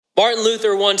Martin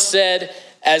Luther once said,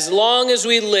 "As long as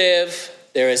we live,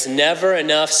 there is never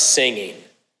enough singing."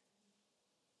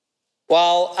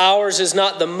 While ours is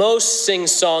not the most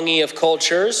sing-songy of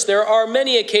cultures, there are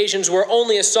many occasions where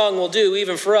only a song will do,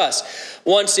 even for us.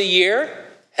 Once a year,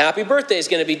 happy birthday is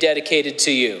going to be dedicated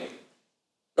to you.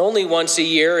 Only once a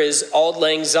year is Auld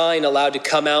Lang Syne allowed to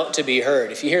come out to be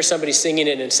heard. If you hear somebody singing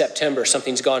it in September,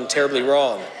 something's gone terribly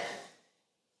wrong.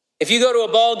 If you go to a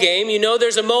ball game, you know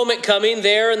there's a moment coming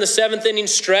there in the seventh inning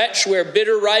stretch where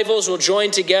bitter rivals will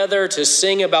join together to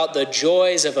sing about the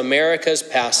joys of America's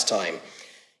pastime.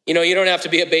 You know, you don't have to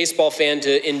be a baseball fan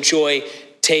to enjoy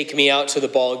Take Me Out to the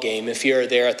Ball Game if you're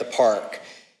there at the park.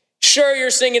 Sure, you're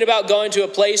singing about going to a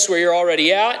place where you're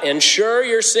already at, and sure,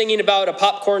 you're singing about a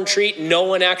popcorn treat no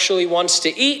one actually wants to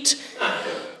eat.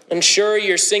 And sure,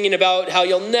 you're singing about how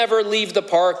you'll never leave the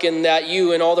park and that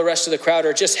you and all the rest of the crowd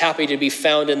are just happy to be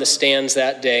found in the stands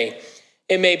that day.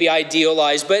 It may be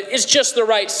idealized, but it's just the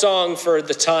right song for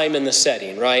the time and the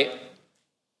setting, right?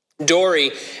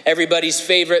 Dory, everybody's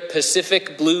favorite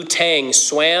Pacific blue tang,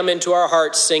 swam into our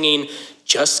hearts singing,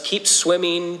 "Just keep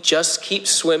swimming, just keep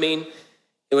swimming."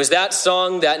 It was that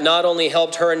song that not only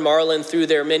helped her and Marlin through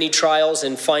their many trials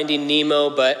in finding Nemo,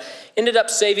 but ended up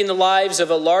saving the lives of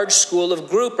a large school of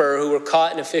grouper who were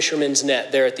caught in a fisherman's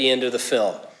net there at the end of the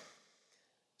film.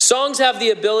 Songs have the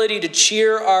ability to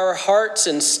cheer our hearts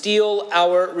and steel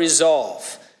our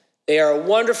resolve. They are a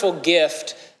wonderful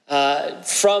gift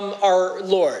from our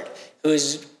Lord, who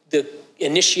is the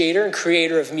initiator and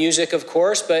creator of music, of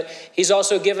course, but he's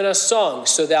also given us songs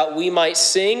so that we might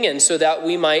sing and so that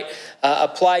we might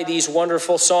apply these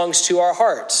wonderful songs to our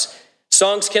hearts.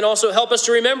 Songs can also help us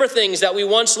to remember things that we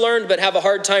once learned but have a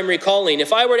hard time recalling.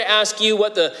 If I were to ask you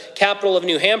what the capital of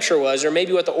New Hampshire was, or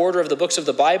maybe what the order of the books of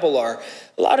the Bible are,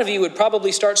 a lot of you would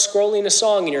probably start scrolling a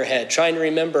song in your head, trying to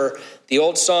remember the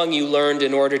old song you learned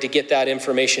in order to get that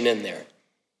information in there.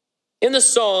 In the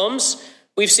Psalms,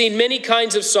 we've seen many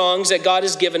kinds of songs that God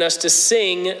has given us to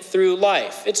sing through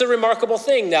life. It's a remarkable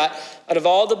thing that out of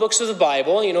all the books of the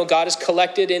Bible, God has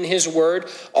collected in his word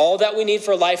all that we need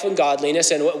for life and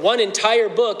godliness. And one entire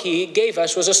book he gave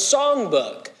us was a song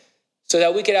book so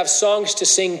that we could have songs to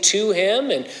sing to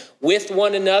him and with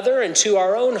one another and to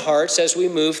our own hearts as we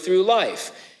move through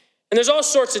life. And there's all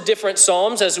sorts of different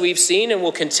psalms, as we've seen and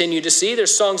will continue to see.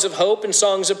 There's songs of hope and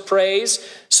songs of praise,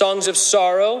 songs of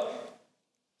sorrow,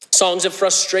 songs of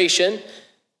frustration.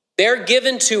 They're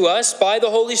given to us by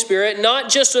the Holy Spirit, not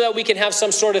just so that we can have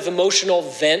some sort of emotional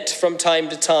vent from time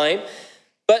to time,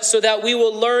 but so that we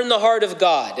will learn the heart of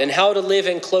God and how to live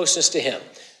in closeness to him,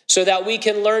 so that we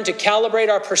can learn to calibrate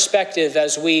our perspective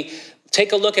as we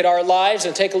take a look at our lives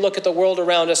and take a look at the world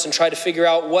around us and try to figure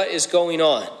out what is going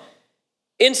on.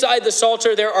 Inside the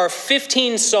Psalter, there are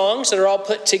 15 songs that are all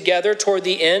put together toward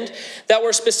the end that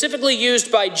were specifically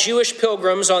used by Jewish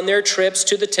pilgrims on their trips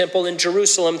to the temple in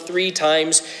Jerusalem 3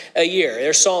 times a year.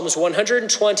 They're Psalms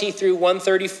 120 through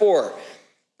 134.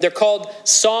 They're called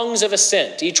Songs of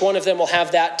Ascent. Each one of them will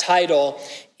have that title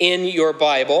in your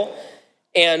Bible.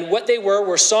 And what they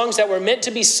were songs that were meant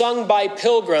to be sung by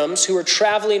pilgrims who were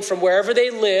traveling from wherever they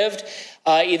lived,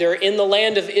 either in the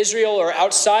land of Israel or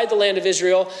outside the land of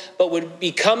Israel, but would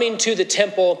be coming to the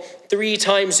temple 3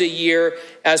 times a year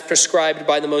as prescribed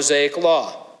by the Mosaic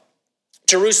Law.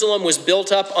 Jerusalem was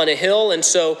built up on a hill, and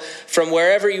so from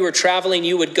wherever you were traveling,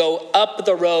 you would go up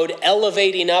the road,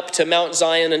 elevating up to Mount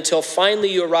Zion until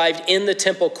finally you arrived in the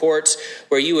temple courts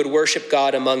where you would worship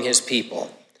God among his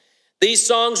people. These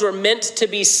songs were meant to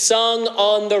be sung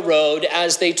on the road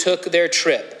as they took their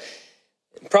trip.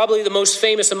 Probably the most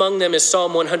famous among them is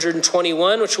Psalm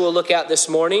 121, which we'll look at this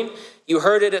morning. You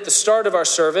heard it at the start of our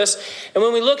service. And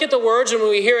when we look at the words and when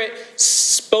we hear it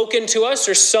spoken to us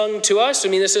or sung to us,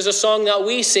 this is a song that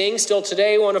we sing still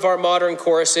today, one of our modern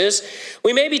choruses,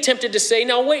 we may be tempted to say,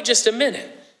 now wait just a minute.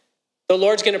 The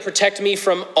Lord's going to protect me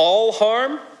from all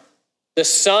harm. The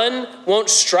sun won't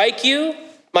strike you.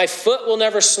 My foot will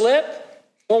never slip.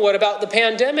 Well, what about the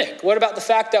pandemic? What about the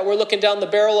fact that we're looking down the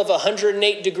barrel of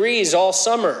 108 degrees all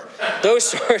summer?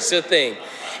 Those sorts of things.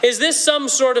 Is this some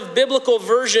sort of biblical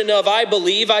version of I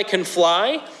believe I can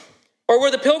fly? Or were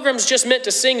the pilgrims just meant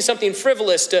to sing something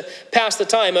frivolous to pass the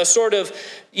time, a sort of,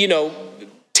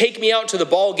 take me out to the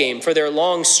ball game for their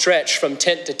long stretch from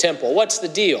tent to temple? What's the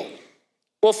deal?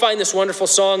 We'll find this wonderful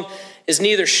song is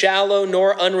neither shallow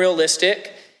nor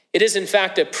unrealistic. It is, in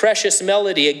fact, a precious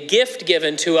melody, a gift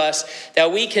given to us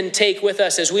that we can take with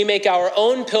us as we make our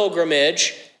own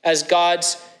pilgrimage as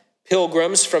God's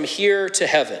pilgrims from here to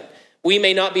heaven. We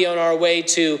may not be on our way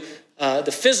to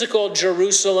the physical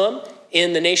Jerusalem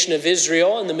in the nation of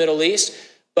Israel in the Middle East,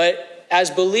 but as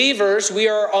believers, we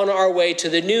are on our way to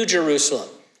the New Jerusalem.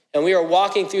 And we are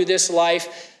walking through this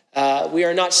life. We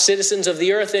are not citizens of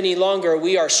the earth any longer.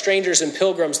 We are strangers and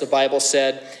pilgrims, the Bible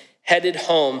said, headed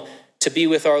home to be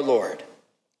with our Lord.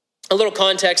 A little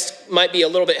context might be a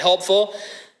little bit helpful.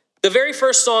 The very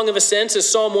first song of ascents is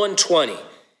Psalm 120,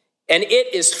 and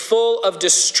it is full of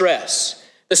distress.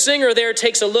 The singer there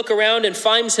takes a look around and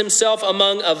finds himself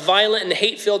among a violent and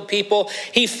hate-filled people.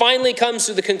 He finally comes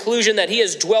to the conclusion that he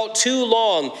has dwelt too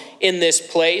long in this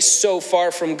place, so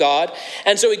far from God.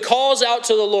 And so he calls out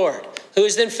to the Lord, who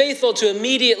is then faithful to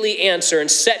immediately answer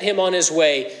and set him on his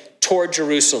way toward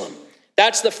Jerusalem.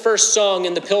 That's the first song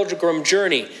in the pilgrim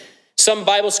journey. Some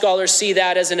Bible scholars see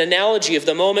that as an analogy of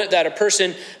the moment that a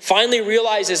person finally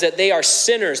realizes that they are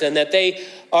sinners and that they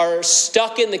are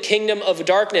stuck in the kingdom of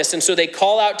darkness. And so they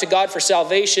call out to God for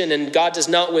salvation, and God does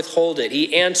not withhold it.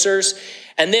 He answers.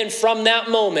 And then from that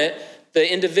moment,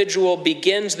 the individual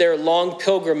begins their long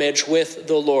pilgrimage with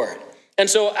the Lord. And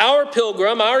so our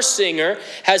pilgrim, our singer,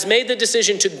 has made the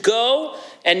decision to go.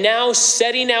 And now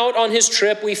setting out on his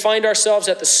trip, we find ourselves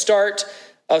at the start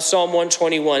of Psalm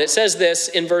 121. It says this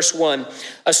in verse 1,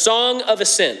 a song of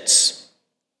ascents.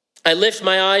 I lift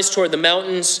my eyes toward the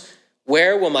mountains.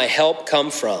 Where will my help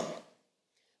come from?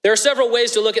 There are several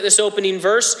ways to look at this opening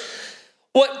verse.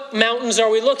 What mountains are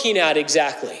we looking at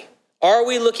exactly? Are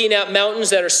we looking at mountains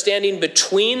that are standing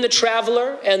between the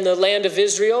traveler and the land of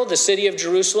Israel, the city of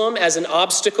Jerusalem, as an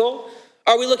obstacle?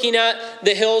 Are we looking at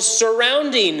the hills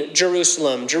surrounding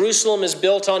Jerusalem? Jerusalem is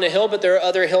built on a hill, but there are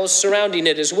other hills surrounding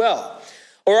it as well.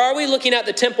 Or are we looking at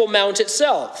the Temple Mount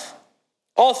itself?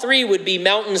 All three would be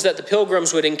mountains that the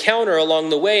pilgrims would encounter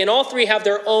along the way, and all three have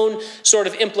their own sort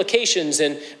of implications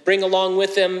and bring along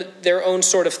with them their own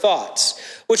sort of thoughts.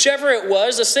 Whichever it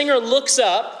was, the singer looks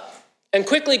up and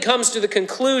quickly comes to the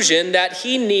conclusion that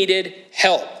he needed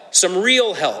help, some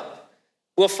real help.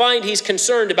 We'll find he's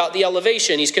concerned about the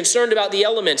elevation. He's concerned about the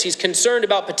elements. He's concerned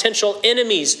about potential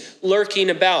enemies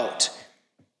lurking about.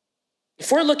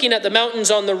 If we're looking at the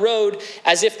mountains on the road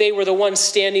as if they were the ones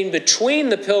standing between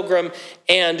the pilgrim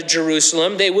and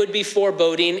Jerusalem, they would be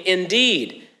foreboding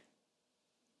indeed.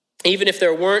 Even if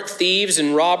there weren't thieves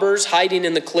and robbers hiding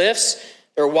in the cliffs,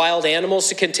 there are wild animals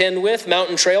to contend with.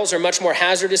 Mountain trails are much more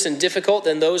hazardous and difficult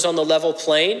than those on the level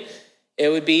plain. It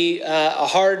would be a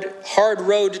hard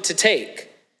road to take.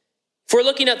 If we're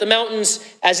looking at the mountains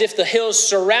as if the hills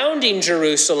surrounding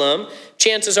Jerusalem,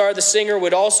 chances are the singer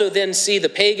would also then see the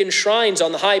pagan shrines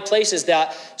on the high places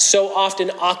that so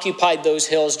often occupied those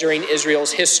hills during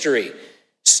Israel's history.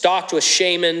 Stocked with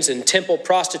shamans and temple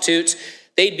prostitutes,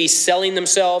 they'd be selling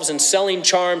themselves and selling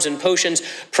charms and potions,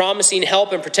 promising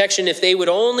help and protection if they would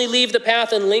only leave the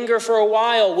path and linger for a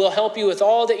while. We'll help you with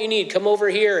all that you need. Come over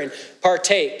here and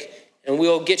partake, and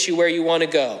we'll get you where you want to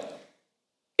go.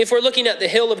 If we're looking at the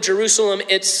hill of Jerusalem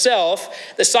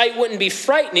itself, the sight wouldn't be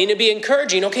frightening. It'd be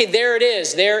encouraging. Okay, there it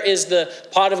is. There is the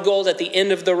pot of gold at the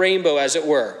end of the rainbow, as it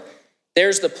were.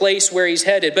 There's the place where he's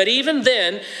headed. But even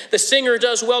then, the singer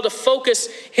does well to focus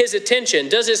his attention.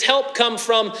 Does his help come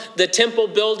from the temple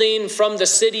building, from the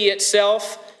city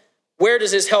itself? Where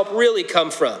does his help really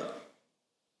come from?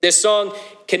 This song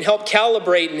can help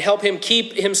calibrate and help him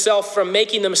keep himself from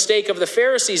making the mistake of the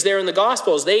Pharisees there in the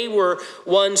Gospels. They were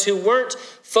ones who weren't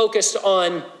focused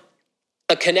on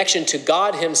a connection to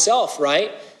God himself,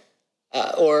 right?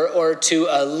 Or to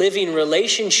a living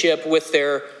relationship with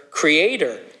their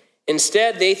Creator.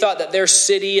 Instead, they thought that their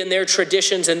city and their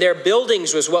traditions and their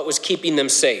buildings was what was keeping them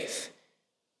safe.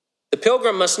 The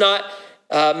pilgrim must not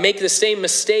make the same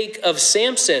mistake of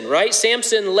Samson, right?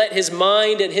 Samson let his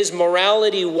mind and his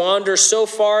morality wander so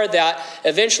far that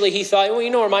eventually he thought, well, you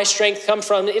know where my strength comes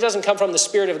from? It doesn't come from the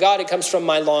Spirit of God. It comes from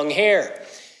my long hair.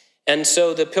 And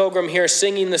so the pilgrim here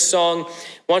singing the song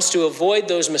wants to avoid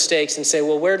those mistakes and say,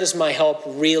 well, where does my help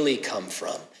really come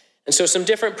from? And so some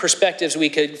different perspectives we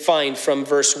could find from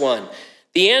verse 1.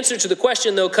 The answer to the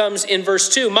question, though, comes in verse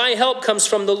 2. My help comes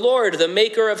from the Lord, the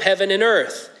maker of heaven and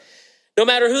earth. No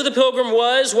matter who the pilgrim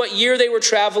was, what year they were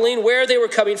traveling, where they were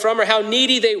coming from, or how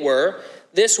needy they were,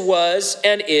 this was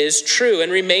and is true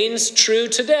and remains true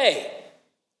today.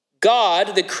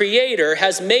 God, the Creator,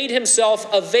 has made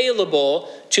himself available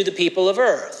to the people of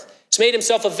earth. He's made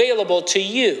himself available to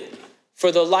you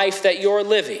for the life that you're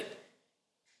living.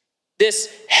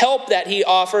 This help that he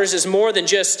offers is more than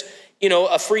just,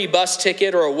 a free bus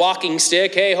ticket or a walking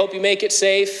stick. Hey, hope you make it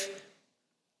safe.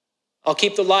 I'll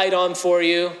keep the light on for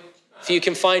you if you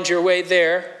can find your way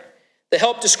there. The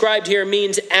help described here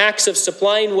means acts of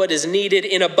supplying what is needed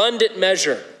in abundant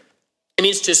measure. It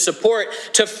means to support,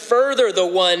 to further the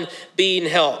one being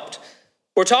helped.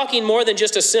 We're talking more than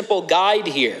just a simple guide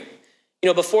here.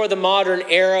 Before the modern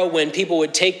era, when people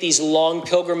would take these long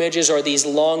pilgrimages or these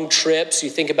long trips,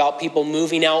 you think about people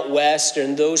moving out west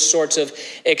and those sorts of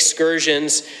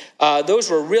excursions, those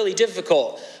were really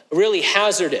difficult, really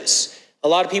hazardous. A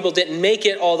lot of people didn't make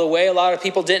it all the way. A lot of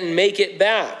people didn't make it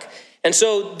back. And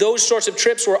so those sorts of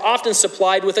trips were often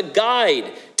supplied with a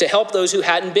guide to help those who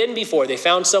hadn't been before. They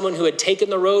found someone who had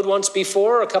taken the road once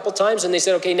before, a couple times, and they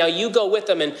said, okay, now you go with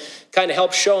them and kind of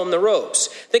help show them the ropes.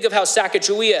 Think of how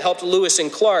Sacagawea helped Lewis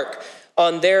and Clark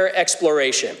on their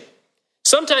exploration.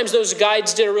 Sometimes those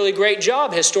guides did a really great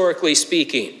job, historically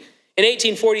speaking. In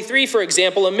 1843, for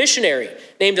example, a missionary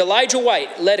named Elijah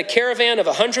White led a caravan of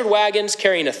 100 wagons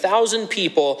carrying 1,000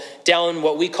 people down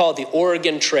what we call the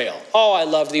Oregon Trail. Oh, I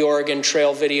loved the Oregon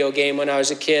Trail video game when I was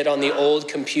a kid on the old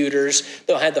computers.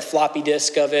 They had the floppy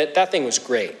disk of it. That thing was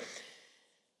great.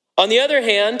 On the other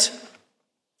hand,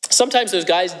 sometimes those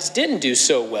guys didn't do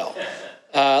so well.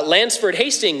 Lansford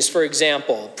Hastings, for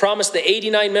example, promised the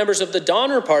 89 members of the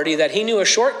Donner Party that he knew a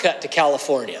shortcut to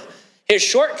California. His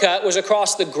shortcut was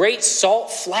across the Great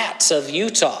Salt Flats of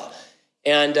Utah.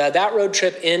 And that road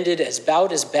trip ended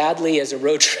about as badly as a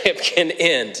road trip can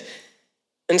end.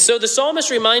 And so the psalmist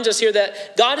reminds us here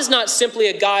that God is not simply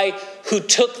a guy who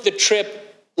took the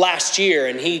trip last year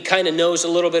and he kind of knows a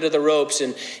little bit of the ropes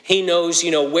and he knows,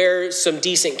 where some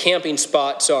decent camping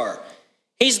spots are.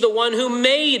 He's the one who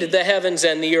made the heavens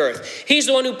and the earth. He's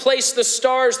the one who placed the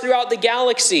stars throughout the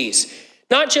galaxies.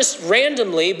 Not just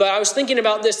randomly, but I was thinking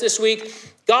about this week.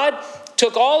 God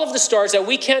took all of the stars that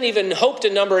we can't even hope to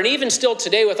number, and even still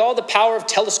today with all the power of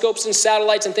telescopes and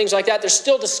satellites and things like that, they're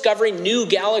still discovering new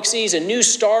galaxies and new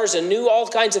stars and new all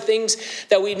kinds of things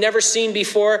that we've never seen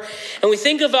before. And we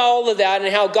think of all of that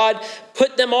and how God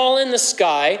put them all in the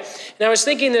sky. And I was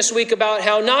thinking this week about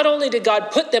how not only did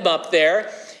God put them up there,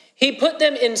 he put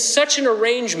them in such an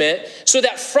arrangement so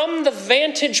that from the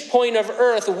vantage point of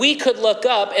Earth, we could look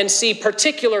up and see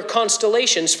particular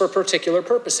constellations for particular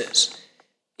purposes.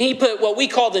 He put what we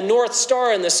call the North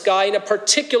Star in the sky in a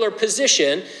particular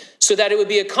position so that it would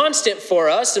be a constant for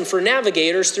us and for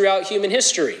navigators throughout human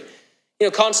history.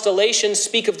 Constellations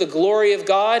speak of the glory of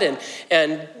God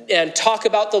and talk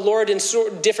about the Lord in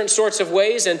different sorts of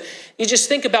ways. And you just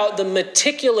think about the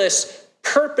meticulous,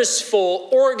 purposeful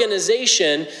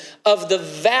organization of the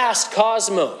vast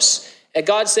cosmos. And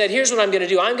God said, here's what I'm going to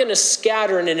do. I'm going to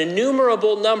scatter an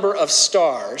innumerable number of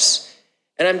stars,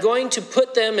 and I'm going to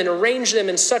put them and arrange them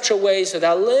in such a way so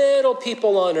that little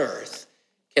people on earth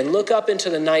can look up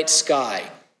into the night sky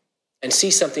and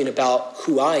see something about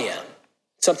who I am,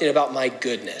 something about my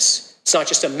goodness. It's not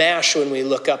just a mash when we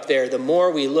look up there. The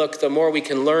more we look, the more we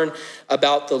can learn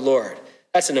about the Lord.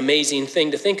 That's an amazing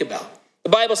thing to think about. The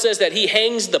Bible says that he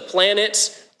hangs the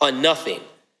planets on nothing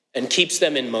and keeps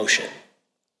them in motion.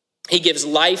 He gives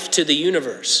life to the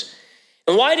universe.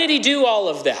 And why did he do all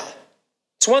of that?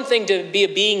 It's one thing to be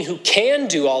a being who can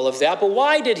do all of that, but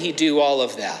why did he do all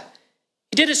of that?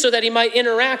 He did it so that he might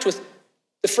interact with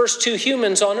the first two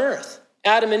humans on earth,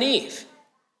 Adam and Eve.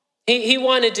 He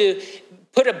wanted to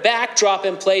put a backdrop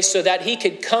in place so that he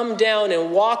could come down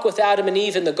and walk with Adam and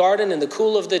Eve in the garden in the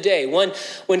cool of the day.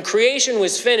 When creation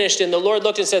was finished and the Lord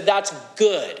looked and said, that's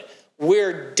good,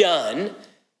 we're done.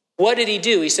 What did he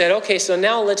do? He said, okay, so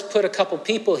now let's put a couple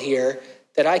people here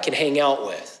that I can hang out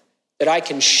with, that I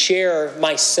can share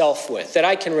myself with, that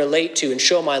I can relate to and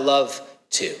show my love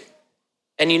to.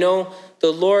 And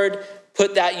the Lord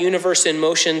put that universe in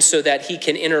motion so that he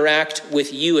can interact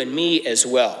with you and me as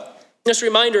well. This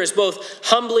reminder is both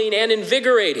humbling and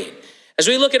invigorating. As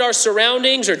we look at our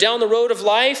surroundings or down the road of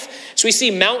life, as we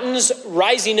see mountains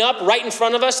rising up right in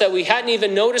front of us that we hadn't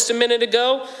even noticed a minute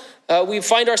ago, we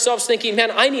find ourselves thinking,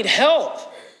 man, I need help.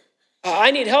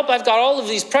 I need help. I've got all of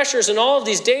these pressures and all of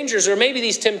these dangers or maybe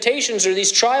these temptations or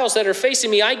these trials that are facing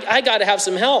me. I got to have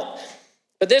some help.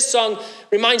 But this song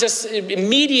reminds us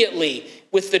immediately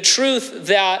with the truth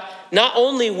that not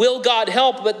only will God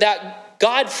help, but that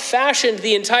God fashioned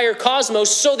the entire cosmos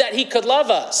so that he could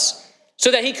love us, so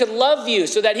that he could love you,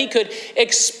 so that he could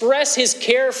express his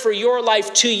care for your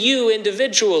life to you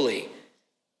individually.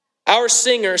 Our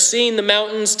singer, Seeing the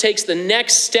Mountains, takes the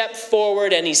next step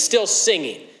forward, and he's still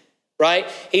singing, right?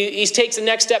 He takes the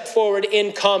next step forward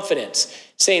in confidence,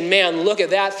 saying, man, look at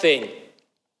that thing.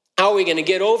 How are we going to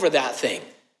get over that thing?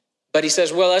 But he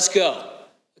says, well, let's go,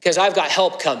 because I've got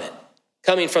help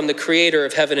coming from the creator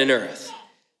of heaven and earth.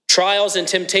 Trials and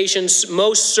temptations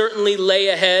most certainly lay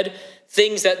ahead,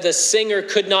 things that the singer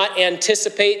could not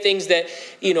anticipate, things that,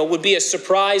 would be a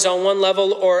surprise on one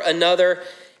level or another.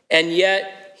 And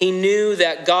yet he knew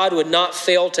that God would not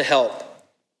fail to help.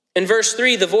 In verse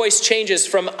 3, the voice changes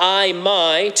from I,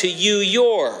 my to you,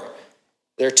 your.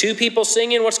 There are two people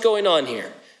singing. What's going on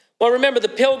here? Well, remember, the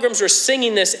pilgrims were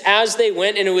singing this as they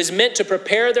went, and it was meant to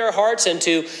prepare their hearts and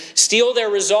to steel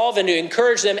their resolve and to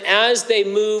encourage them as they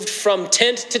moved from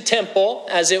tent to temple,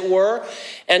 as it were.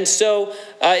 And so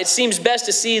it seems best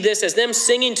to see this as them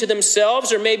singing to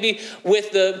themselves, or maybe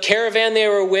with the caravan they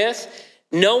were with,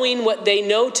 knowing what they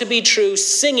know to be true,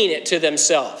 singing it to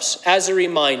themselves as a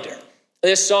reminder.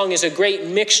 This song is a great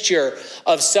mixture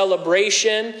of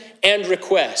celebration and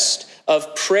request,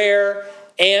 of prayer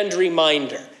and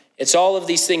reminder. It's all of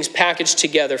these things packaged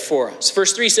together for us.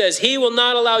 Verse 3 says, "He will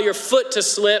not allow your foot to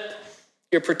slip.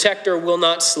 Your protector will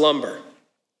not slumber."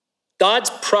 God's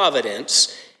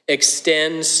providence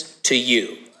extends to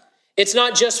you. It's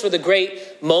not just for the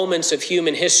great moments of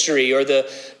human history or the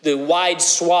wide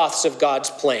swaths of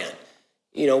God's plan.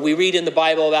 You know, we read in the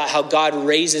Bible about how God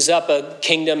raises up a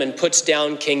kingdom and puts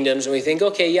down kingdoms, and we think,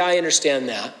 okay, yeah, I understand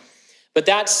that. But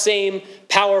that same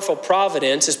powerful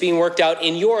providence is being worked out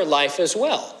in your life as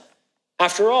well.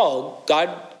 After all,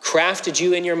 God crafted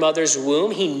you in your mother's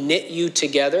womb. He knit you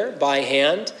together by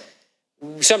hand.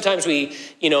 Sometimes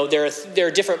there are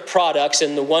different products,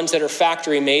 and the ones that are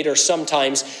factory made are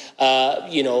sometimes,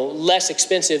 less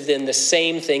expensive than the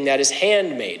same thing that is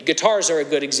handmade. Guitars are a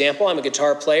good example. I'm a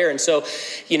guitar player, and so,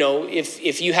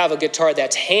 if you have a guitar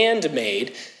that's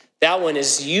handmade, that one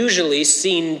is usually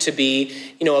seen to be,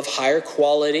 of higher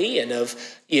quality and of,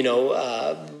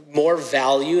 more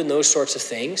value and those sorts of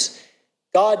things.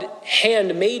 God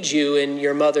handmade you in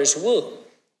your mother's womb.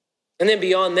 And then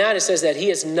beyond that, it says that he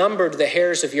has numbered the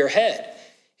hairs of your head.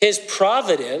 His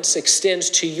providence extends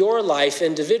to your life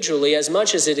individually as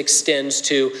much as it extends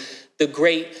to the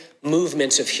great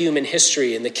movements of human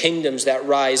history and the kingdoms that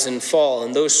rise and fall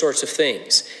and those sorts of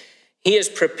things. He has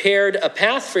prepared a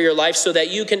path for your life so that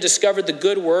you can discover the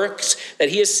good works that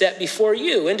he has set before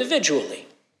you individually.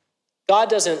 God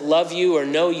doesn't love you or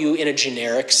know you in a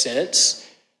generic sense.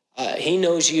 He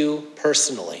knows you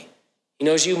personally. He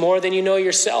knows you more than you know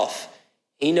yourself.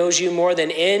 He knows you more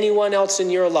than anyone else in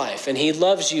your life, and he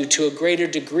loves you to a greater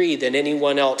degree than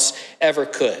anyone else ever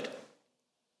could.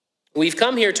 We've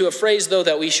come here to a phrase, though,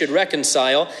 that we should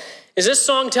reconcile. Is this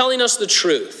song telling us the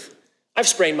truth? I've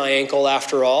sprained my ankle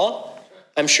after all.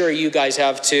 I'm sure you guys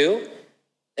have too.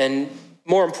 And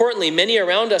more importantly, many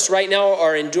around us right now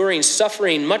are enduring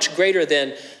suffering much greater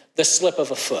than the slip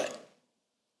of a foot.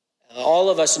 All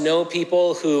of us know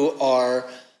people who are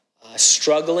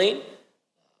struggling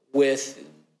with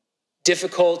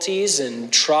difficulties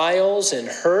and trials and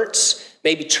hurts,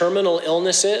 maybe terminal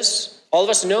illnesses. All of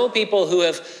us know people who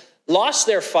have lost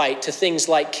their fight to things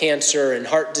like cancer and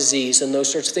heart disease and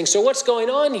those sorts of things. So what's going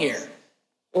on here?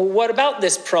 Well, what about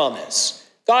this promise?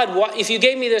 God, if you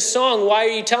gave me this song, why are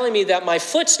you telling me that my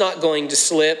foot's not going to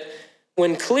slip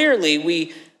when clearly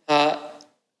we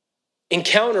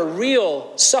encounter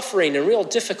real suffering and real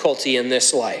difficulty in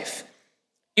this life?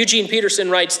 Eugene Peterson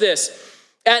writes this: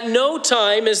 "At no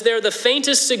time is there the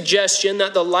faintest suggestion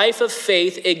that the life of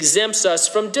faith exempts us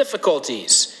from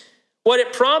difficulties. What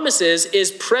it promises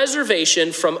is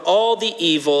preservation from all the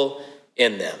evil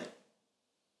in them."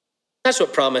 That's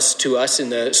what promised to us in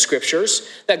the scriptures,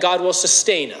 that God will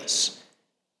sustain us,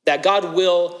 that God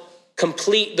will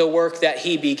complete the work that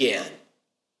he began,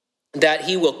 that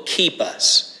he will keep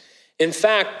us. In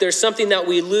fact, there's something that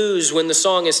we lose when the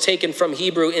song is taken from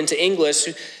Hebrew into English.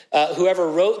 Whoever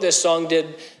wrote this song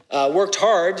worked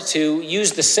hard to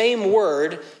use the same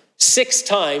word 6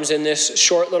 times in this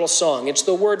short little song. It's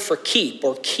the word for keep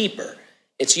or keeper.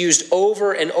 It's used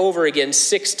over and over again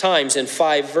 6 times in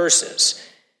 5 verses.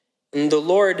 And the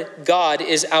Lord God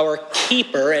is our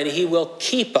keeper, and he will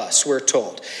keep us, we're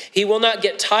told. He will not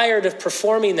get tired of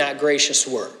performing that gracious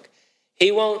work.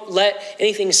 He won't let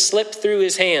anything slip through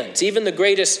his hands. Even the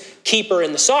greatest keeper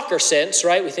in the soccer sense,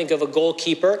 right? We think of a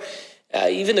goalkeeper.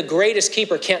 Even the greatest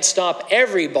keeper can't stop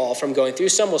every ball from going through.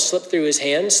 Some will slip through his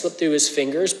hands, slip through his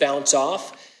fingers, bounce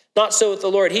off. Not so with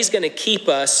the Lord. He's going to keep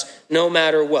us no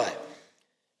matter what.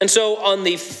 And so on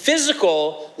the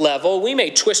physical level, we may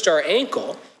twist our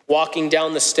ankle walking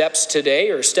down the steps today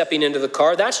or stepping into the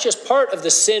car. That's just part of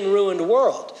the sin-ruined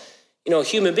world.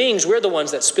 Human beings, we're the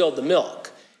ones that spilled the milk.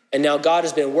 And now God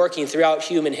has been working throughout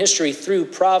human history through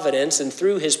providence and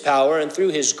through his power and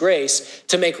through his grace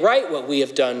to make right what we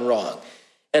have done wrong.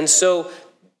 And so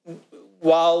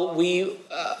while we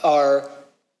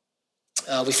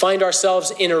find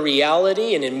ourselves in a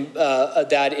reality and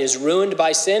that is ruined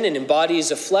by sin and in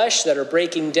bodies of flesh that are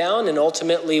breaking down and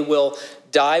ultimately will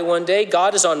die one day,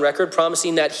 God is on record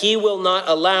promising that he will not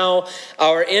allow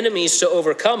our enemies to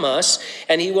overcome us,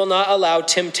 and he will not allow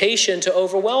temptation to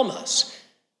overwhelm us.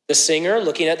 The singer,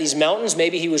 looking at these mountains,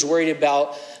 maybe he was worried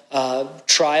about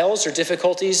trials or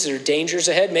difficulties or dangers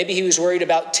ahead. Maybe he was worried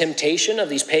about temptation of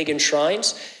these pagan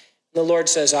shrines. The Lord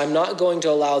says, I'm not going to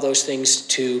allow those things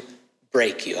to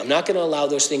break you. I'm not going to allow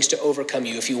those things to overcome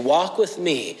you. If you walk with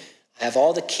me, I have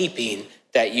all the keeping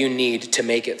that you need to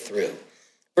make it through.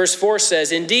 Verse 4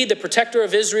 says, indeed, the protector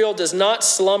of Israel does not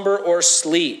slumber or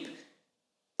sleep.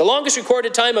 The longest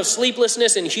recorded time of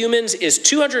sleeplessness in humans is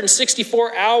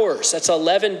 264 hours. That's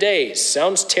 11 days.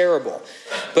 Sounds terrible.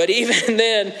 But even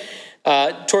then,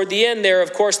 toward the end there,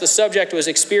 of course, the subject was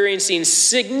experiencing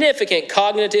significant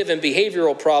cognitive and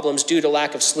behavioral problems due to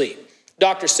lack of sleep.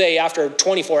 Doctors say after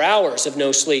 24 hours of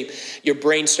no sleep, your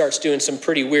brain starts doing some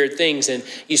pretty weird things, and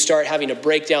you start having a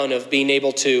breakdown of being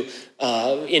able to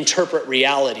interpret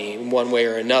reality in one way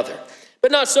or another.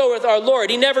 But not so with our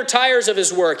Lord. He never tires of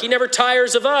his work. He never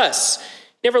tires of us.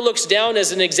 He never looks down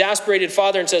as an exasperated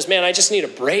father and says, man, I just need a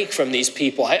break from these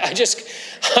people. I just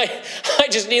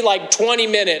need like 20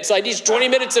 minutes. I need 20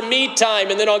 minutes of me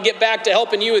time, and then I'll get back to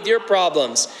helping you with your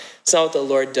problems. It's not what the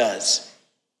Lord does.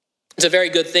 It's a very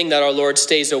good thing that our Lord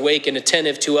stays awake and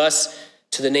attentive to us,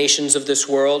 to the nations of this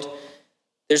world.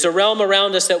 There's a realm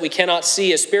around us that we cannot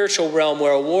see, a spiritual realm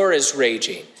where a war is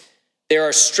raging. There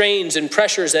are strains and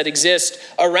pressures that exist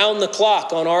around the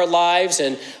clock on our lives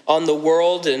and on the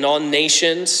world and on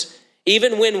nations.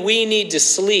 Even when we need to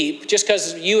sleep, just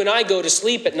because you and I go to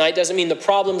sleep at night doesn't mean the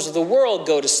problems of the world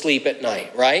go to sleep at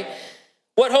night, right?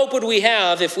 What hope would we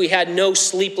have if we had no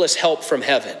sleepless help from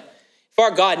heaven? If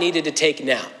our God needed to take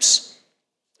naps?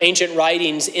 Ancient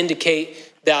writings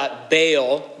indicate that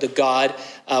Baal, the god,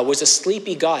 was a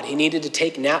sleepy god. He needed to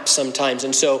take naps sometimes.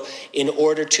 And so in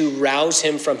order to rouse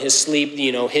him from his sleep,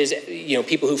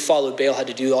 people who followed Baal had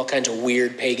to do all kinds of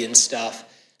weird pagan stuff.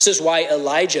 This is why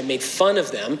Elijah made fun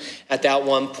of them at that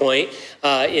one point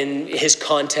in his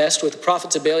contest with the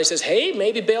prophets of Baal. He says, hey,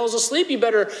 maybe Baal's asleep. You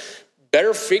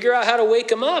better figure out how to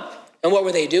wake him up. And what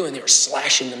were they doing? They were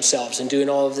slashing themselves and doing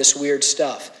all of this weird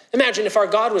stuff. Imagine if our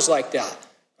God was like that.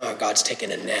 Oh, God's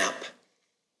taking a nap.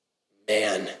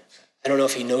 Man, I don't know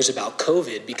if he knows about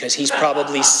COVID because he's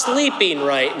probably sleeping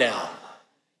right now.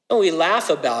 And we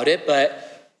laugh about it,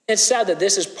 but it's sad that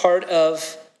this is part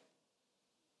of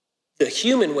the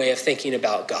human way of thinking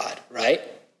about God, right?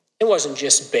 It wasn't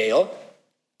just Baal. I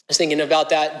was thinking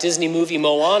about that Disney movie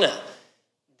Moana.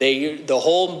 The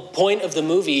whole point of the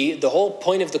movie, the whole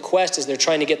point of the quest is they're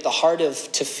trying to get the heart of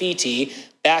Tafiti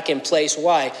back in place.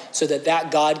 Why? So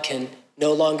that God can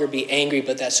no longer be angry,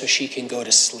 but that so she can go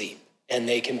to sleep and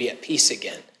they can be at peace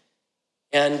again.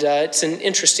 And it's an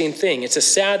interesting thing. It's a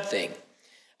sad thing.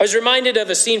 I was reminded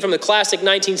of a scene from the classic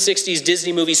 1960s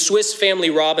Disney movie Swiss Family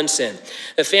Robinson.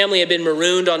 The family had been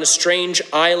marooned on a strange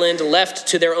island, left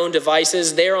to their own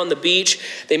devices. There on the beach,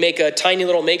 they make a tiny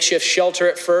little makeshift shelter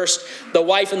at first. The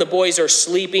wife and the boys are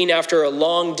sleeping after a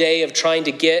long day of trying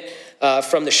to get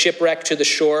from the shipwreck to the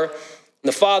shore. And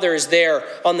the father is there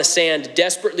on the sand,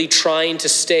 desperately trying to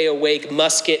stay awake,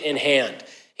 musket in hand.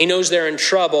 He knows they're in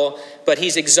trouble, but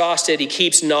he's exhausted. He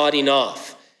keeps nodding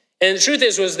off. And the truth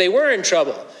was they were in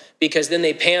trouble, because then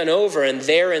they pan over, and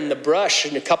there in the brush,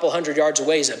 and a couple hundred yards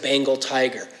away, is a Bengal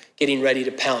tiger getting ready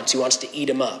to pounce. He wants to eat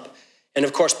him up. And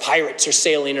of course, pirates are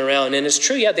sailing around. And it's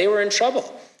true, they were in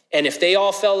trouble. And if they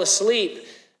all fell asleep,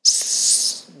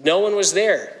 no one was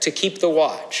there to keep the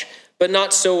watch. But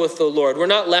not so with the Lord. We're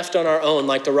not left on our own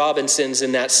like the Robinsons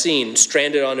in that scene,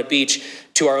 stranded on a beach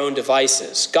to our own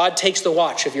devices. God takes the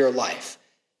watch of your life.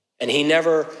 And he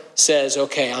never says,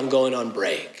 okay, I'm going on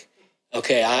break.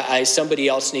 Okay, somebody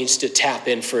else needs to tap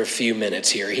in for a few minutes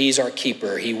here. He's our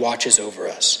keeper. He watches over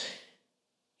us.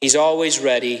 He's always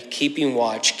ready, keeping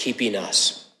watch, keeping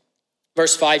us.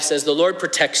 Verse 5 says, the Lord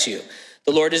protects you.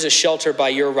 The Lord is a shelter by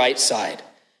your right side.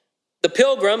 The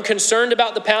pilgrim, concerned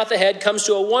about the path ahead, comes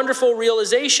to a wonderful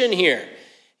realization here.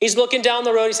 He's looking down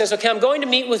the road. He says, okay, I'm going to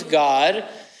meet with God.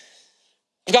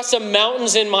 I've got some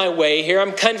mountains in my way here.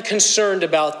 I'm kind of concerned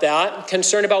about that,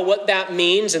 concerned about what that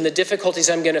means and the difficulties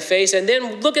I'm going to face. And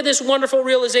then look at this wonderful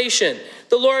realization.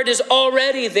 The Lord is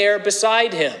already there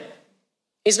beside him.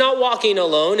 He's not walking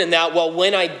alone in that, well,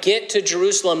 when I get to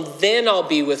Jerusalem, then I'll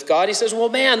be with God. He says, well,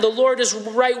 man, the Lord is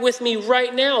right with me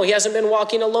right now. He hasn't been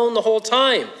walking alone the whole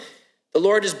time. The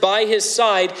Lord is by his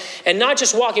side, and not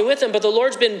just walking with him, but the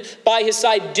Lord's been by his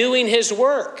side doing his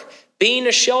work, being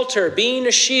a shelter, being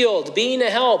a shield, being a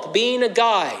help, being a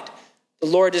guide. The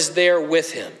Lord is there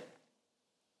with him.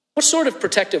 What sort of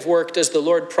protective work does the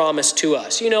Lord promise to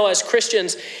us? As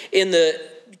Christians in the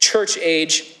church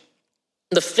age,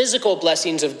 The physical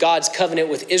blessings of God's covenant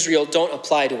with Israel don't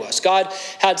apply to us. God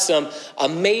had some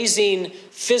amazing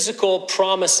physical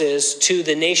promises to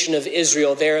the nation of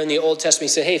Israel there in the Old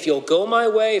Testament. He said, hey, if you'll go my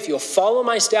way, if you'll follow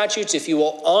my statutes, if you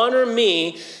will honor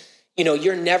me,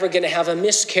 you're never going to have a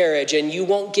miscarriage and you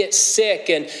won't get sick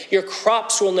and your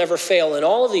crops will never fail. And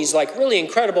all of these like really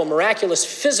incredible, miraculous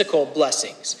physical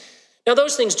blessings. Now,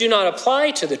 those things do not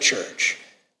apply to the church.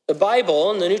 The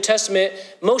Bible and the New Testament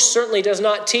most certainly does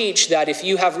not teach that if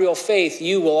you have real faith,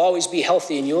 you will always be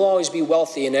healthy and you'll always be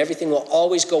wealthy and everything will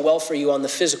always go well for you on the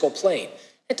physical plane.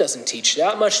 It doesn't teach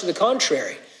that, much to the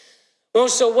contrary. Well,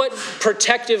 so what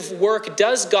protective work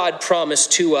does God promise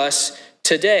to us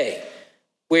today?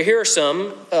 Well, here are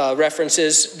some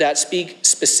references that speak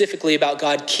specifically about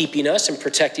God keeping us and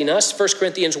protecting us. 1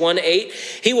 Corinthians 1:8,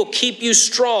 he will keep you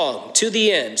strong to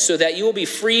the end so that you will be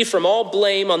free from all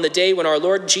blame on the day when our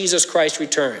Lord Jesus Christ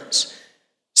returns.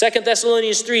 2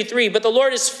 Thessalonians 3:3, but the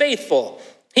Lord is faithful.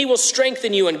 He will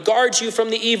strengthen you and guard you from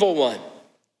the evil one.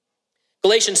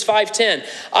 Galatians 5:10,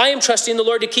 I am trusting the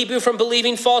Lord to keep you from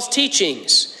believing false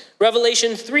teachings.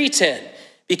 Revelation 3:10,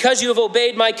 because you have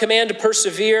obeyed my command to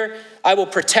persevere, I will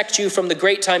protect you from the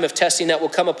great time of testing that will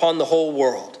come upon the whole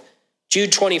world.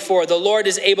 Jude 24, the Lord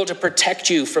is able to protect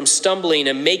you from stumbling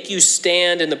and make you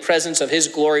stand in the presence of his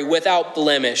glory without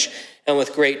blemish and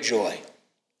with great joy.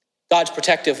 God's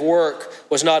protective work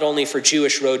was not only for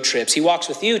Jewish road trips. He walks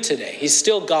with you today. He's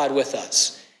still God with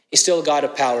us. He's still a God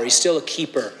of power. He's still a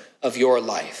keeper of your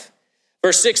life.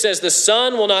 Verse 6 says, the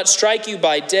sun will not strike you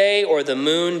by day or the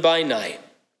moon by night.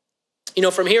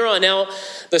 From here on out,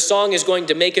 the song is going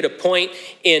to make it a point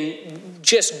in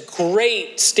just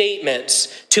great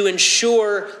statements to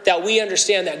ensure that we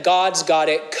understand that God's got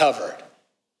it covered.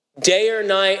 Day or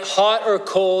night, hot or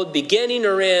cold, beginning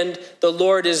or end, the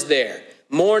Lord is there.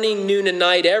 Morning, noon, and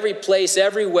night, every place,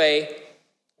 every way.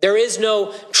 There is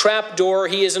no trap door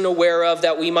he isn't aware of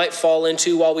that we might fall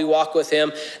into while we walk with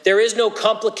him. There is no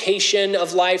complication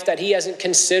of life that he hasn't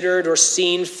considered or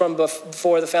seen from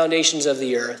before the foundations of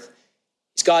the earth.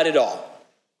 He's got it all.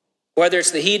 Whether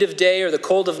it's the heat of day or the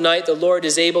cold of night, the Lord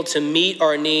is able to meet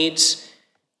our needs.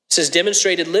 This is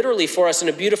demonstrated literally for us in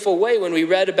a beautiful way when we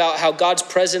read about how God's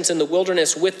presence in the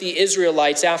wilderness with the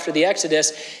Israelites after the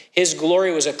Exodus, his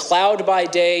glory was a cloud by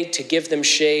day to give them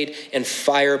shade and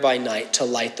fire by night to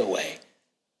light the way.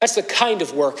 That's the kind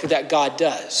of work that God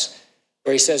does,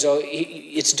 where he says,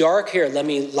 it's dark here, let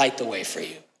me light the way for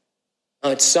you.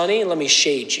 It's sunny, let me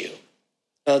shade you.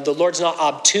 The Lord's not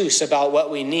obtuse about what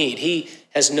we need. He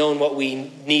has known what we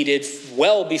needed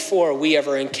well before we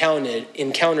ever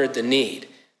encountered the need.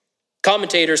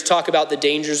 Commentators talk about the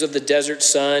dangers of the desert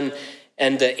sun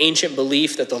and the ancient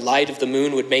belief that the light of the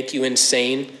moon would make you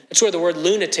insane. That's where the word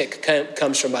lunatic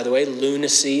comes from, by the way,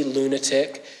 lunacy,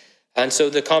 lunatic. And so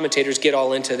the commentators get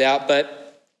all into that.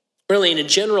 But really, in a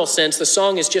general sense, the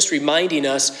song is just reminding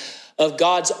us of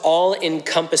God's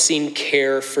all-encompassing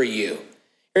care for you.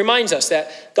 It reminds us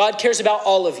that God cares about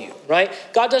all of you, right?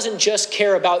 God doesn't just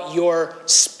care about your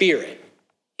spirit.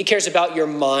 He cares about your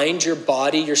mind, your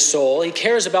body, your soul. He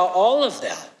cares about all of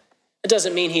that. It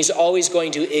doesn't mean he's always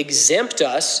going to exempt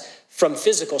us from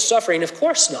physical suffering. Of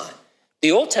course not.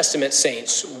 The Old Testament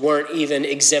saints weren't even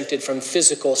exempted from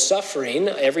physical suffering.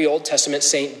 Every Old Testament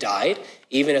saint died,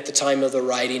 even at the time of the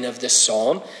writing of this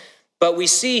psalm. But we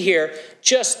see here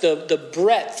just the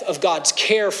breadth of God's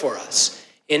care for us.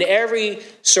 In every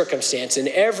circumstance, in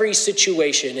every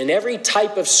situation, in every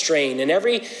type of strain, in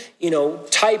every,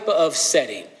 type of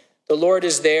setting, the Lord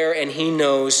is there and he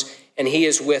knows and he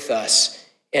is with us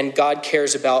and God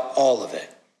cares about all of it.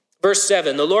 Verse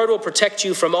 7, the Lord will protect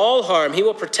you from all harm. He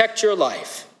will protect your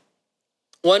life.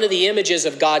 One of the images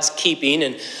of God's keeping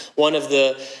and one of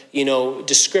the,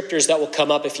 descriptors that will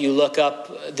come up if you look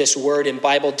up this word in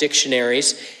Bible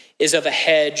dictionaries is of a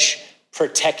hedge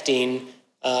protecting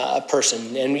a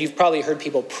person. And you've probably heard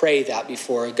people pray that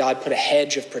before. God, put a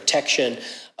hedge of protection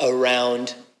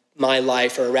around my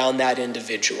life or around that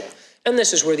individual. And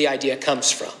this is where the idea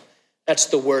comes from. That's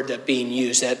the word that being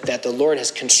used, that the Lord has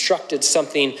constructed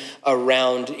something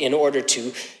around in order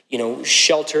to,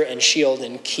 shelter and shield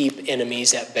and keep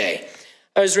enemies at bay.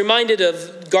 I was reminded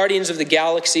of Guardians of the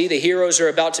Galaxy. The heroes are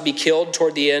about to be killed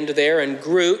toward the end there, and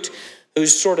Groot,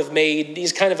 who's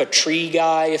he's kind of a tree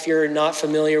guy. If you're not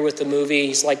familiar with the movie,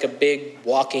 he's like a big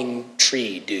walking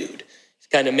tree dude. He's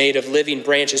kind of made of living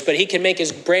branches, but he can make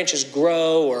his branches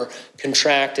grow or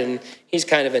contract, and he's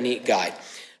kind of a neat guy.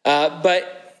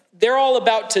 But they're all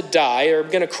about to die or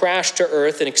going to crash to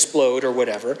earth and explode or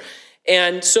whatever.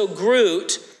 And so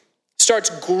Groot starts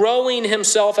growing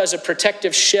himself as a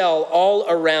protective shell all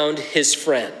around his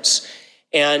friends.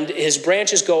 And his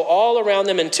branches go all around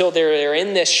them until they're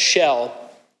in this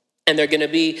shell, and they're going to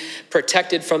be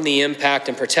protected from the impact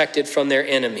and protected from their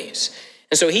enemies.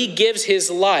 And so he gives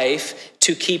his life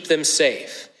to keep them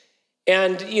safe.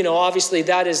 And, obviously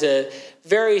that is a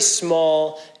very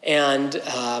small and,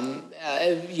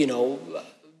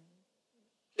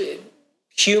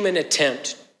 human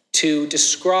attempt to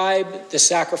describe the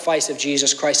sacrifice of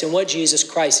Jesus Christ and what Jesus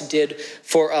Christ did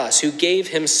for us, who gave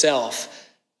himself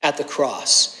at the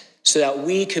cross so that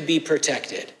we could be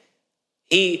protected.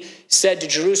 He said to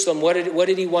Jerusalem, what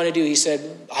did he want to do? He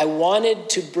said, I wanted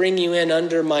to bring you in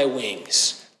under my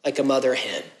wings like a mother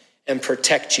hen and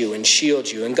protect you and shield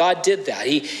you. And God did that.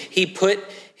 He put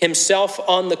himself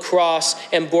on the cross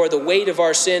and bore the weight of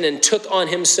our sin and took on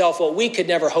himself what we could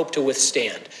never hope to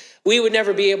withstand. We would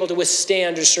never be able to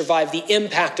withstand or survive the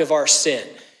impact of our sin.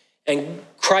 And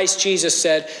Christ Jesus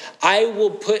said, I will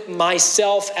put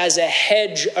myself as a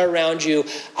hedge around you.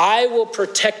 I will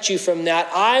protect you from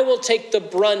that. I will take the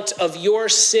brunt of your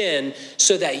sin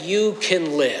so that you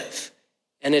can live.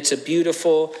 And it's a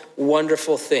beautiful,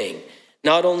 wonderful thing.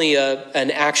 Not only an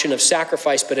action of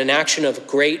sacrifice, but an action of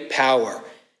great power.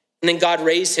 And then God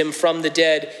raised him from the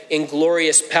dead in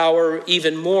glorious power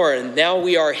even more. And now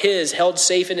we are his, held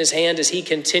safe in his hand as he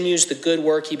continues the good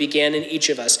work he began in each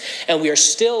of us. And we are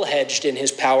still hedged in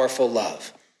his powerful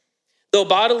love. Though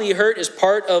bodily hurt is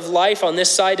part of life on this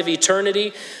side of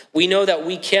eternity, we know that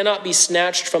we cannot be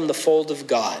snatched from the fold of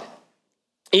God.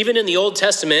 Even in the Old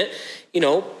Testament,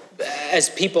 as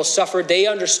people suffered, they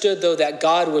understood, though, that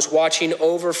God was watching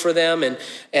over for them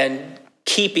and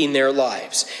keeping their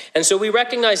lives. And so we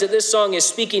recognize that this song is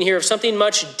speaking here of something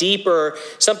much deeper,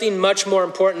 something much more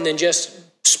important than just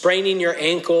spraining your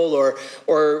ankle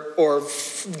or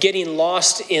getting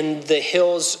lost in the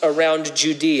hills around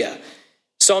Judea.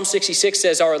 Psalm 66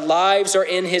 says, our lives are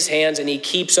in his hands and he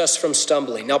keeps us from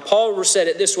stumbling. Now, Paul said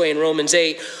it this way in Romans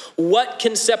 8, what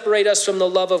can separate us from the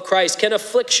love of Christ? Can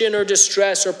affliction or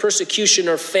distress or persecution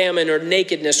or famine or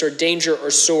nakedness or danger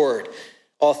or sword?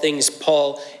 All things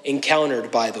Paul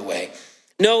encountered, by the way.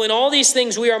 No, in all these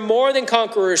things we are more than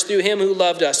conquerors through him who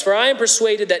loved us. For I am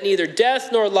persuaded that neither death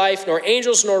nor life, nor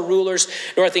angels nor rulers,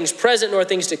 nor things present nor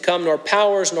things to come, nor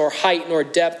powers, nor height, nor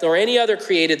depth, nor any other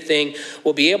created thing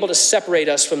will be able to separate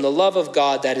us from the love of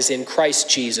God that is in Christ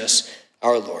Jesus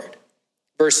our Lord.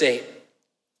 Verse 8,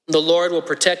 the Lord will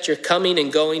protect your coming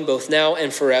and going both now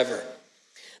and forever.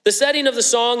 The setting of the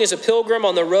song is a pilgrim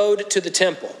on the road to the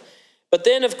temple. But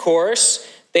then, of course,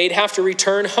 they'd have to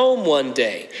return home one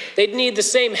day. They'd need the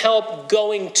same help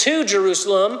going to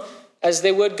Jerusalem as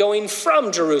they would going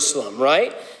from Jerusalem,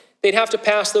 right? They'd have to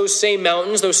pass those same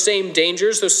mountains, those same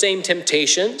dangers, those same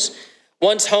temptations.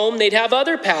 Once home, they'd have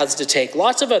other paths to take,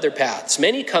 lots of other paths,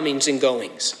 many comings and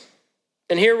goings.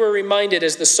 And here we're reminded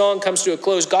as the song comes to a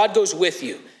close, God goes with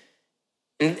you.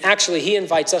 And actually, he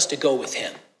invites us to go with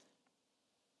him.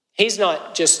 He's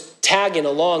not just tagging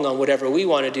along on whatever we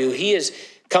want to do. He has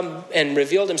come and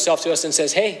revealed himself to us and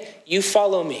says, hey, you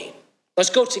follow me. Let's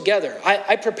go together.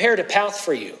 I prepared a path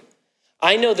for you.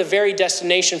 I know the very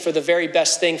destination for the very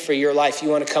best thing for your life. You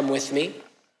want to come with me?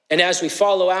 And as we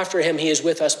follow after him, he is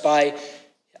with us by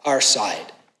our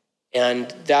side. And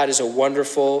that is a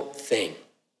wonderful thing.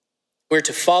 We're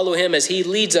to follow him as he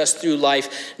leads us through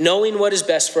life, knowing what is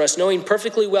best for us, knowing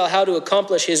perfectly well how to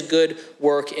accomplish his good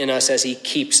work in us as he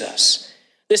keeps us.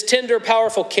 This tender,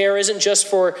 powerful care isn't just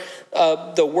for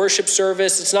the worship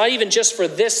service. It's not even just for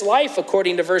this life,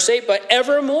 according to verse 8, but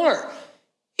evermore.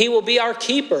 He will be our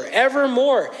keeper.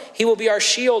 Evermore, he will be our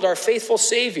shield, our faithful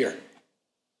Savior.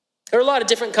 There are a lot of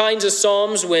different kinds of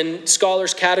psalms when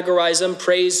scholars categorize them: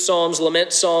 praise psalms,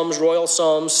 lament psalms, royal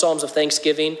psalms, psalms of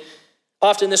thanksgiving.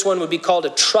 Often this one would be called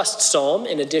a trust psalm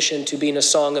in addition to being a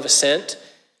song of ascent.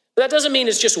 But that doesn't mean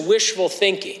it's just wishful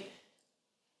thinking.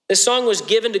 This song was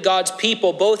given to God's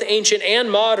people, both ancient and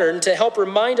modern, to help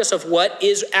remind us of what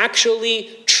is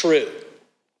actually true.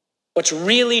 What's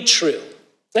really true.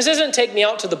 This doesn't take me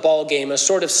out to the ball game, a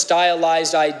sort of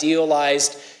stylized,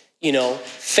 idealized,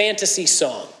 fantasy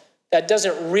song. That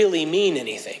doesn't really mean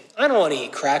anything. I don't want to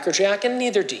eat Cracker Jack, and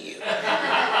neither do you.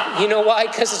 You know why?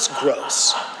 Because it's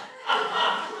gross.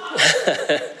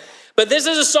 But this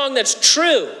is a song that's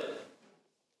true.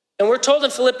 And we're told in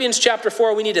Philippians chapter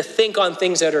 4, we need to think on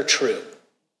things that are true.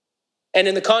 And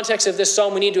in the context of this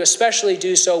psalm, we need to especially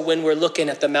do so when we're looking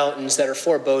at the mountains that are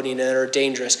foreboding and that are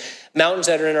dangerous. Mountains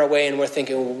that are in our way and we're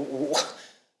thinking,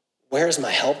 where is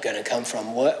my help going to come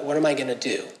from? What am I going to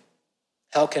do?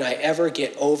 How can I ever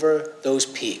get over those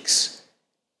peaks?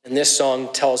 And this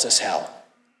song tells us how.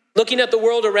 Looking at the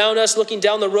world around us, looking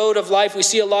down the road of life, we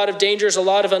see a lot of dangers, a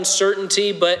lot of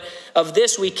uncertainty, but of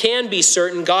this we can be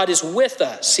certain: God is with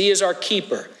us. He is our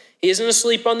keeper. He isn't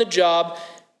asleep on the job,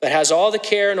 but has all the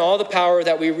care and all the power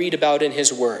that we read about in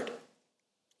his word.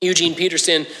 Eugene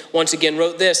Peterson once again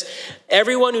wrote this: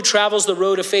 everyone who travels the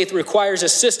road of faith requires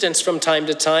assistance from time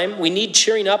to time. We need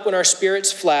cheering up when our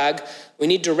spirits flag. We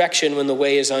need direction when the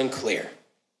way is unclear.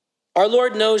 Our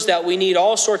Lord knows that we need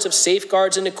all sorts of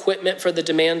safeguards and equipment for the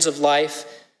demands of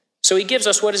life, so he gives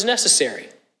us what is necessary.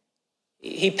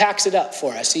 He packs it up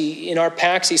for us. In our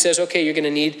packs, he says, okay, you're going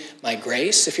to need my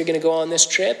grace if you're going to go on this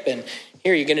trip, and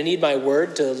here you're going to need my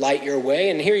word to light your way,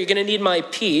 and here you're going to need my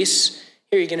peace.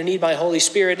 Here you're going to need my Holy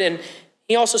Spirit. And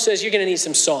he also says you're going to need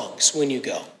some songs when you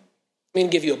go. I'm going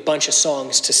to give you a bunch of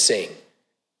songs to sing.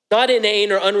 Not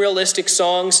inane or unrealistic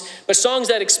songs, but songs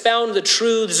that expound the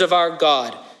truths of our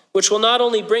God, which will not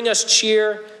only bring us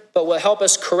cheer, but will help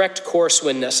us correct course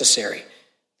when necessary.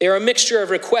 They are a mixture of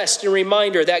request and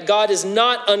reminder that God is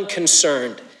not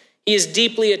unconcerned. He is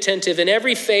deeply attentive in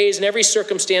every phase and every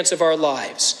circumstance of our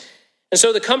lives. And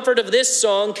so the comfort of this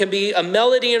song can be a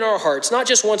melody in our hearts, not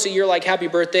just once a year like Happy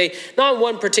Birthday, not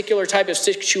one particular type of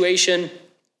situation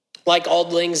like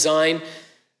Auld Lang Syne,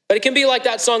 but it can be like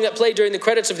that song that played during the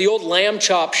credits of the old Lamb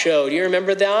Chop show. Do you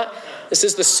remember that? This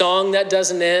is the song that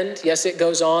doesn't end. Yes, it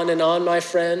goes on, my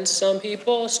friends. Some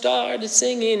people started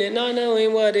singing it not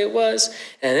knowing what it was,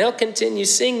 and they'll continue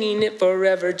singing it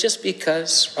forever just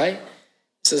because, right?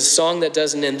 This is a song that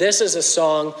doesn't end. This is a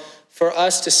song for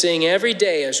us to sing every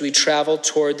day as we travel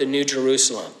toward the New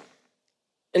Jerusalem.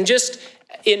 And just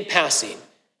in passing,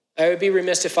 I would be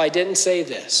remiss if I didn't say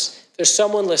this. There's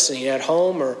someone listening at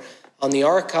home or on the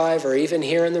archive or even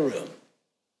here in the room.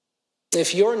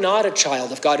 If you're not a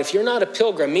child of God, if you're not a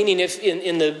pilgrim, meaning if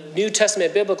in the New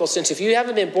Testament biblical sense, if you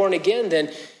haven't been born again,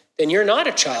 then you're not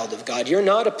a child of God. You're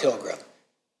not a pilgrim.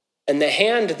 And the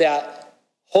hand that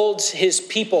holds his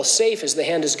people safe is the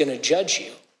hand that's going to judge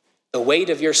you. The weight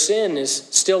of your sin is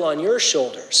still on your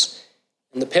shoulders,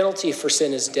 and the penalty for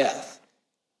sin is death.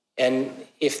 And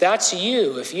if that's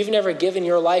you, if you've never given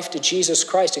your life to Jesus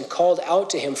Christ and called out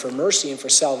to him for mercy and for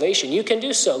salvation, you can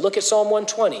do so. Look at Psalm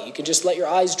 120. You can just let your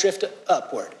eyes drift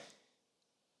upward.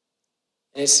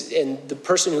 And the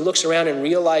person who looks around and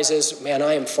realizes, man,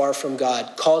 I am far from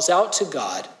God, calls out to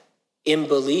God in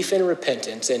belief and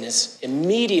repentance and is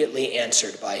immediately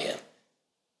answered by him.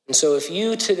 And so if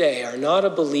you today are not a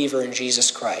believer in Jesus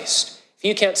Christ, if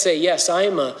you can't say, yes, I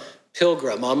am a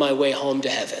pilgrim on my way home to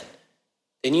heaven,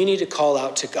 then you need to call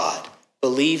out to God,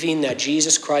 believing that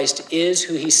Jesus Christ is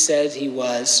who he said he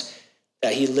was,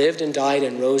 that he lived and died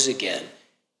and rose again,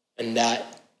 and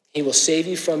that he will save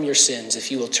you from your sins if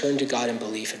you will turn to God in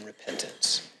belief and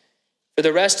repentance. For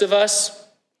the rest of us,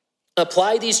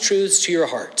 apply these truths to your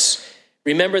hearts.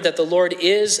 Remember that the Lord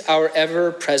is our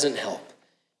ever-present help.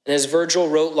 And as Virgil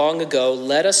wrote long ago,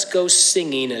 let us go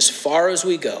singing as far as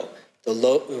we go.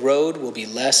 The road will be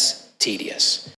less tedious.